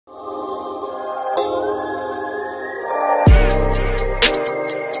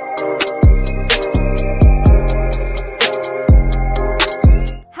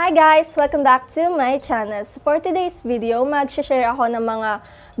guys! Welcome back to my channel. So for today's video, mag-share ako ng mga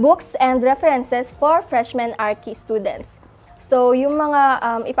books and references for Freshmen Arki students. So yung mga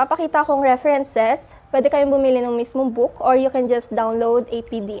ipapakita kong references, pwede kayong bumili ng mismong book or you can just download a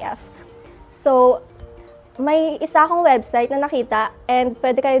PDF. So may isa akong website na nakita and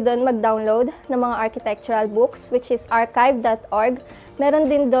pwede kayo doon mag-download ng mga architectural books, which is archive.org. Meron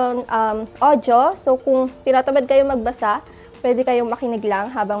din doon audio, so kung tinatamad kayo magbasa, pwede kayong makinig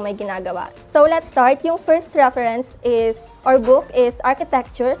lang habang may ginagawa. So let's start. Yung first reference is, or book is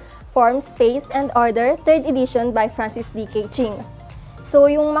Architecture, Form, Space, and Order, 3rd edition by Francis D.K. Ching. So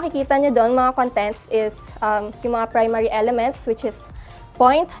yung makikita nyo doon, mga contents is yung mga primary elements, which is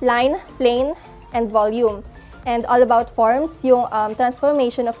point, line, plane, and volume. And all about forms, yung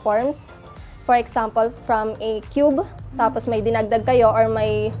transformation of forms. For example, from a cube, tapos may dinagdag kayo or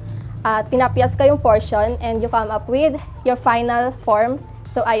may tinapyas kayong portion and you come up with your final form.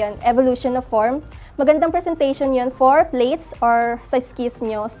 So ayun, evolution of form. Magandang presentation yun for plates or sa skis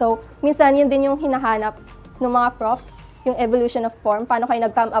nyo. So minsan yun din yung hinahanap ng mga profs, yung evolution of form, paano kayo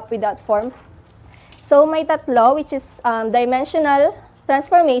nag-come up with that form. So may tatlo, which is dimensional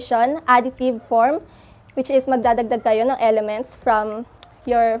transformation, additive form, which is magdadagdag kayo ng elements from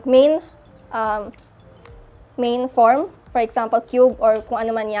your main form. For example, cube or kung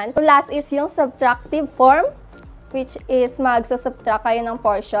ano man yan. So last is yung subtractive form, which is magsusubtract kayo ng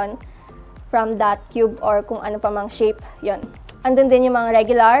portion from that cube or kung ano pa mang shape yon. Andun din yung mga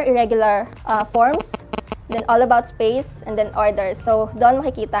regular, irregular forms, then all about space, and then order. So doon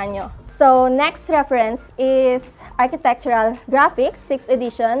makikita nyo. So next reference is Architectural Graphics, 6th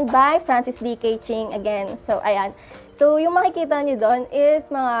edition by Francis D.K. Ching again. So ayan. So yung makikita nyo doon is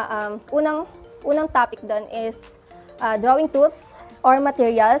mga unang topic doon is drawing tools or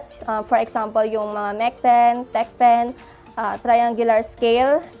materials. For example, yung mga mech pen, tech pen, triangular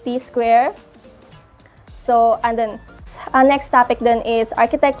scale, T-square. So, and then, next topic then is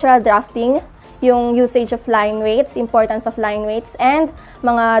architectural drafting, yung usage of line weights, importance of line weights, and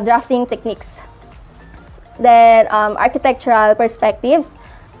mga drafting techniques. Then, architectural perspectives,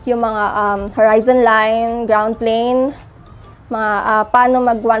 yung mga horizon line, ground plane, mga paano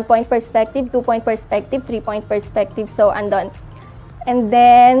mag 1-point perspective, 2-point perspective, 3-point perspective, so andon. And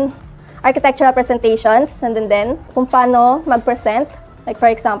then, architectural presentations, andun din, kung paano mag-present, like for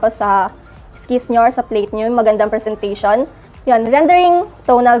example, sa skis nyo or sa plate nyo, magandang presentation. Yun, rendering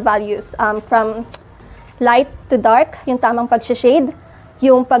tonal values, from light to dark, yung tamang pag-shade,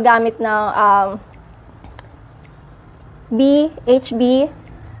 yung paggamit ng B, HB,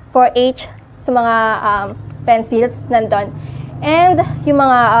 4H, sa mga pencils, nandun. And yung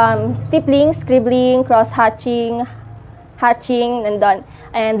mga stippling, scribbling, cross-hatching, nandun.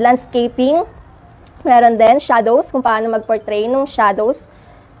 And landscaping, meron din shadows, kung paano mag-portray ng shadows.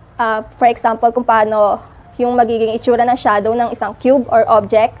 For example, kung paano yung magiging itsura ng shadow ng isang cube or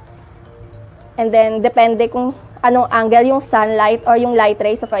object. And then, depende kung anong angle yung sunlight or yung light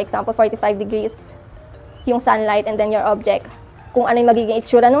ray. So, for example, 45 degrees yung sunlight and then your object. Kung ano yung magiging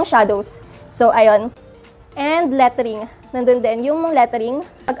itsura ng shadows. So, ayun. And lettering. Nandun din yung lettering.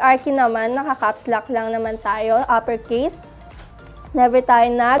 Pag-Arki naman, naka-caps lock lang naman tayo, uppercase. Never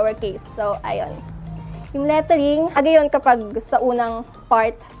tayo nag-lowercase. So, ayun. Yung lettering, agayon kapag sa unang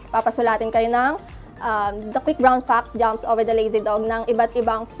part, papasulatin kayo ng the quick brown fox jumps over the lazy dog ng iba't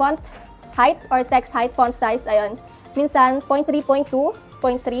ibang font height or text height, font size, ayun. Minsan, 0.3, 0.2,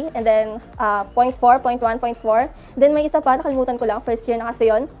 0.3, and then 0.4, 0.1, 0.4. Then may isa pa, nakalimutan ko lang, first year na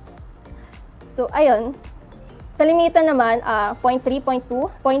kasi yun. So, ayun. Kalimitan naman, 0.3, 0.2,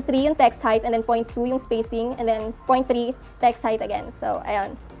 0.3 yung text height, and then 0.2 yung spacing, and then 0.3 text height again. So,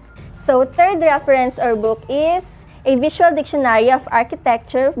 ayun. So, third reference or book is A Visual Dictionary of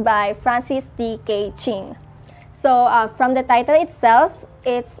Architecture by Francis D.K. Ching. So, from the title itself,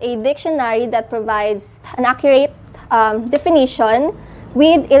 it's a dictionary that provides an accurate definition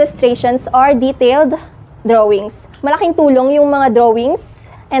with illustrations or detailed drawings. Malaking tulong yung mga drawings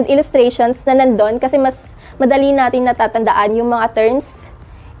and illustrations na nandun kasi mas madali natin natatandaan yung mga terms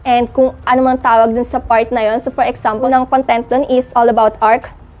and kung ano mang tawag dun sa part na yon. So for example, ng content dun is all about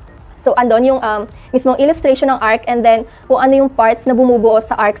arc. So andun yung mismong illustration ng arc and then kung ano yung parts na bumubuo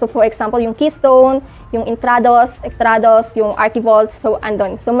sa arc. So for example, yung keystone, yung intrados, extrados, yung archivolt. So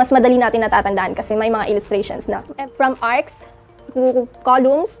andun. So mas madali natin natatandaan kasi may mga illustrations na. And from arcs to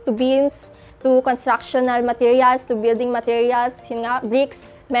columns, to beams, to constructional materials, to building materials, yun nga,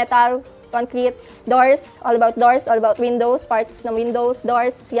 bricks, metal, concrete, doors, all about windows, parts ng windows,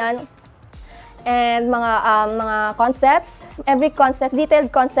 doors, yan. And mga concepts, every concept,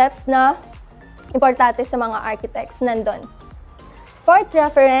 detailed concepts na importante sa mga architects nandun. Fourth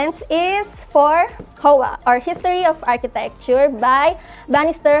reference is for HOA, or History of Architecture by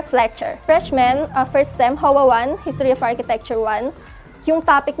Banister Fletcher. Freshman, first sem, HOA 1, History of Architecture 1. Yung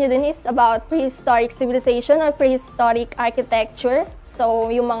topic nyo din is about prehistoric civilization or prehistoric architecture.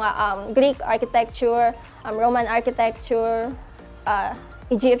 So, yung mga Greek architecture, Roman architecture,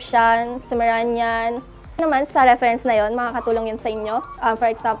 Egyptian, Sumerian. Naman, sa reference na yon, makakatulong yun sa inyo. For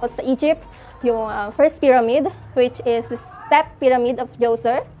example, sa Egypt, yung first pyramid, which is the Step Pyramid of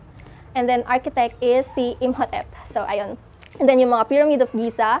Djoser. And then, architect is si Imhotep. So, ayun. And then, yung mga Pyramid of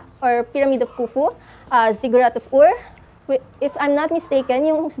Giza or Pyramid of Khufu, Ziggurat of Ur. If I'm not mistaken,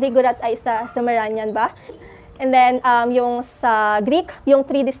 yung Ziggurat ay sa Sumerian ba? And then, yung sa Greek, yung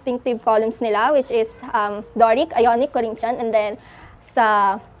three distinctive columns nila, which is Doric, Ionic, Corinthian. And then,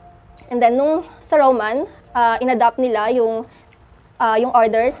 sa Roman, inadopt nila yung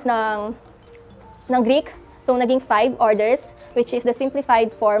orders ng Greek. So, naging 5 orders, which is the simplified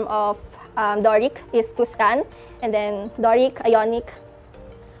form of Doric is Tuscan, and then Doric, Ionic,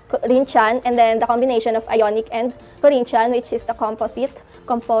 Corinthian, and then the combination of Ionic and Corinthian, which is the composite.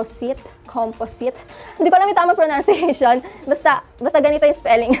 Hindi ko alam yung tamang pronunciation, basta ganito yung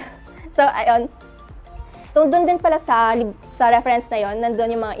spelling. So, ayun. So, doon din pala sa reference na yon,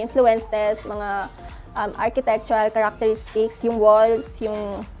 nandun yung mga influences, mga architectural characteristics, yung walls,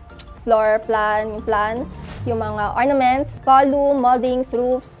 yung floor plan, yung mga ornaments, column, moldings,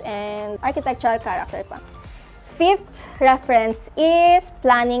 roofs, and architectural character pa. Fifth reference is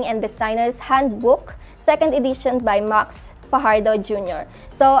Planning and Designer's Handbook, 2nd edition by Max Fajardo Jr.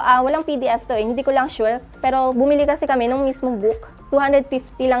 So, walang PDF to hindi ko lang sure, pero bumili kasi kami ng mismong book.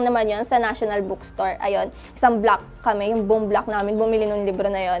 250 lang naman yon sa National Bookstore. Ayun, isang block kami, yung buong block namin, bumili ng libro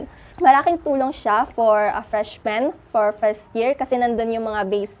na yon. Malaking tulong siya for a freshman, for first year, kasi nandun yung mga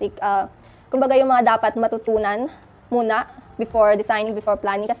basic, kumbaga yung mga dapat matutunan muna before designing, before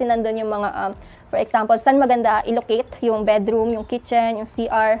planning, kasi nandun yung mga, for example, saan maganda i-locate yung bedroom, yung kitchen, yung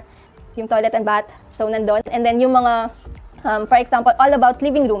CR, yung toilet and bath, so nandun. And then yung mga, for example, all about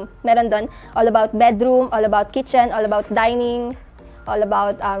living room, meron dun, all about bedroom, all about kitchen, all about dining, all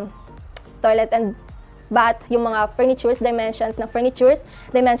about toilet and bath, yung mga furnitures, dimensions ng furnitures,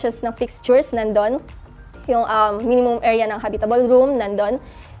 dimensions ng fixtures, nandun. Yung minimum area ng habitable room, nandun.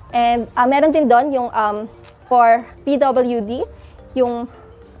 And meron din doon yung for PWD, yung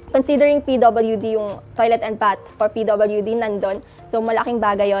considering PWD, yung toilet and bath for PWD, nandun. So, malaking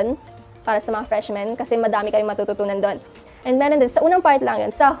bagay yon para sa mga freshmen kasi madami kayong matututunan doon. And meron din, sa unang part lang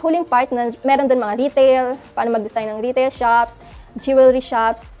yun. Sa huling part, meron din mga retail, paano mag-design ng retail shops, jewelry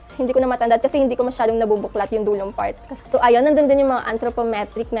shops. Hindi ko na matandaan kasi hindi ko masyadong nabubuklat yung dulong part. So, ayun, nandun din yung mga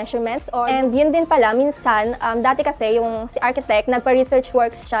anthropometric measurements. And yun din pala, minsan, dati kasi yung si architect, nagpa-research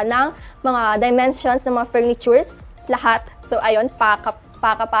works siya ng mga dimensions ng mga furnitures, lahat. So, ayun,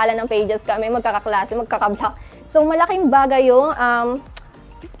 pakapala ng pages kami, magkakaklase, magkakablock. So, malaking bagay yung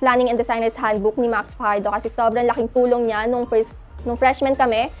Planning and Designer's Handbook ni Max Fajardo kasi sobrang laking tulong niya nung freshman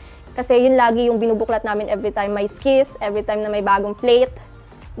kami. Kasi yun lagi yung binubuklat namin every time may skis, every time na may bagong plate.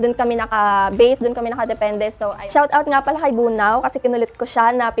 Doon kami naka-base, doon kami naka-depende. So, shout out nga pala kay Bunaw kasi kinulit ko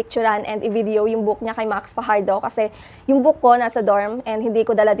siya na picturean and i-video yung book niya kay Max Fajardo kasi yung book ko nasa dorm and hindi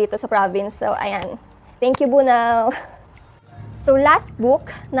ko dala dito sa province. So, ayan. Thank you, Bunaw. So, last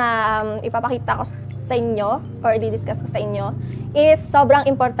book na ipapakita ko sa inyo or i-discuss ko sa inyo is sobrang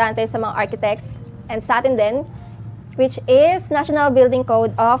importante sa mga architects and sa atin din, which is National Building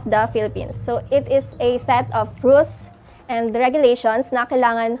Code of the Philippines. So, it is a set of rules and the regulations na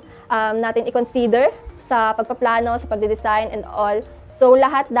kailangan natin i-consider sa pagpaplano, sa pagde-design and all. So,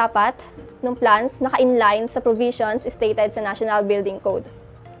 lahat dapat ng plans naka-inline sa provisions stated sa National Building Code.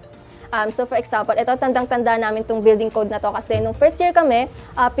 So, for example, ito, tandang-tanda namin itong building code na to kasi nung first year kami,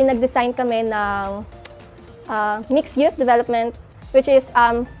 pinag-design kami ng mixed-use development, which is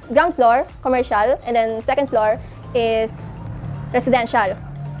ground floor, commercial, and then second floor is residential.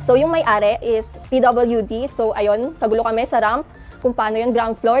 So, yung may-ari is PWD. So, ayun, kagulo kami sa ramp. Kung paano yung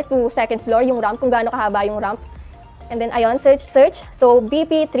ground floor to second floor, yung ramp, kung gaano kahaba yung ramp. And then, ayun, search. So,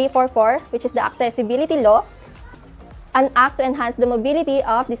 BP 344, which is the Accessibility Law, an act to enhance the mobility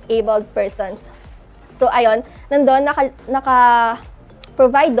of disabled persons. So, ayun, nandun,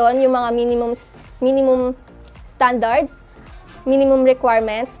 naka-provide doon yung mga minimum standards, minimum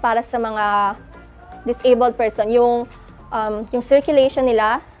requirements para sa mga disabled person. Yung circulation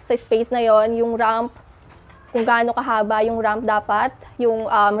nila sa space na yon, yung ramp, kung gaano kahaba yung ramp dapat, yung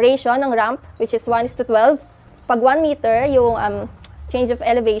ratio ng ramp, which is 1:12. Pag 1 meter, yung change of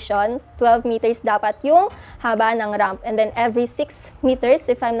elevation, 12 meters dapat yung haba ng ramp. And then every 6 meters,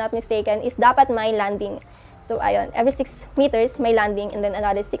 if I'm not mistaken, is dapat may landing. So, ayun, every 6 meters may landing and then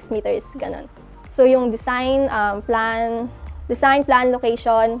another 6 meters, ganun. So, yung design plan,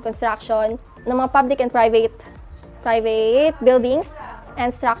 location, construction ng mga public and private buildings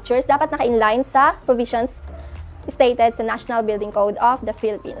and structures dapat naka-inline sa provisions stated sa National Building Code of the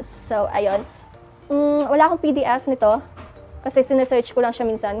Philippines. So, ayun. Wala akong PDF nito kasi sinesearch ko lang siya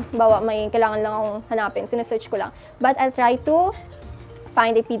minsan. Bawa may kailangan lang akong hanapin, sinesearch ko lang. But I'll try to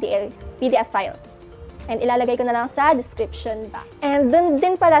find a PDF file. And ilalagay ko na lang sa description box. And dun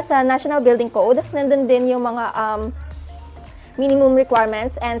din pala sa National Building Code, nandun din yung mga minimum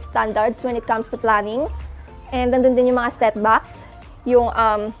requirements and standards when it comes to planning. And nandun din yung mga setbacks. Yung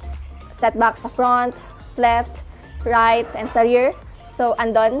setbacks sa front, left, right, and sa rear. So,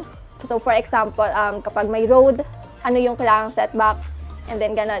 andon. So, for example, kapag may road, ano yung kailangang setbacks, and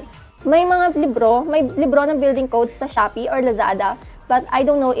then ganun. May libro ng building codes sa Shopee or Lazada, but I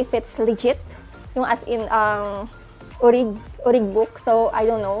don't know if it's legit, yung as in, urig book, so I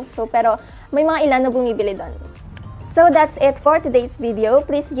don't know. So, pero may mga ilan na bumibili doon. So, that's it for today's video.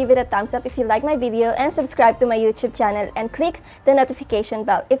 Please give it a thumbs up if you like my video and subscribe to my YouTube channel and click the notification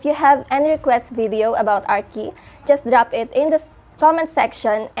bell. If you have any request video about Arki, just drop it in the comment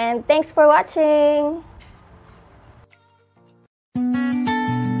section, and thanks for watching!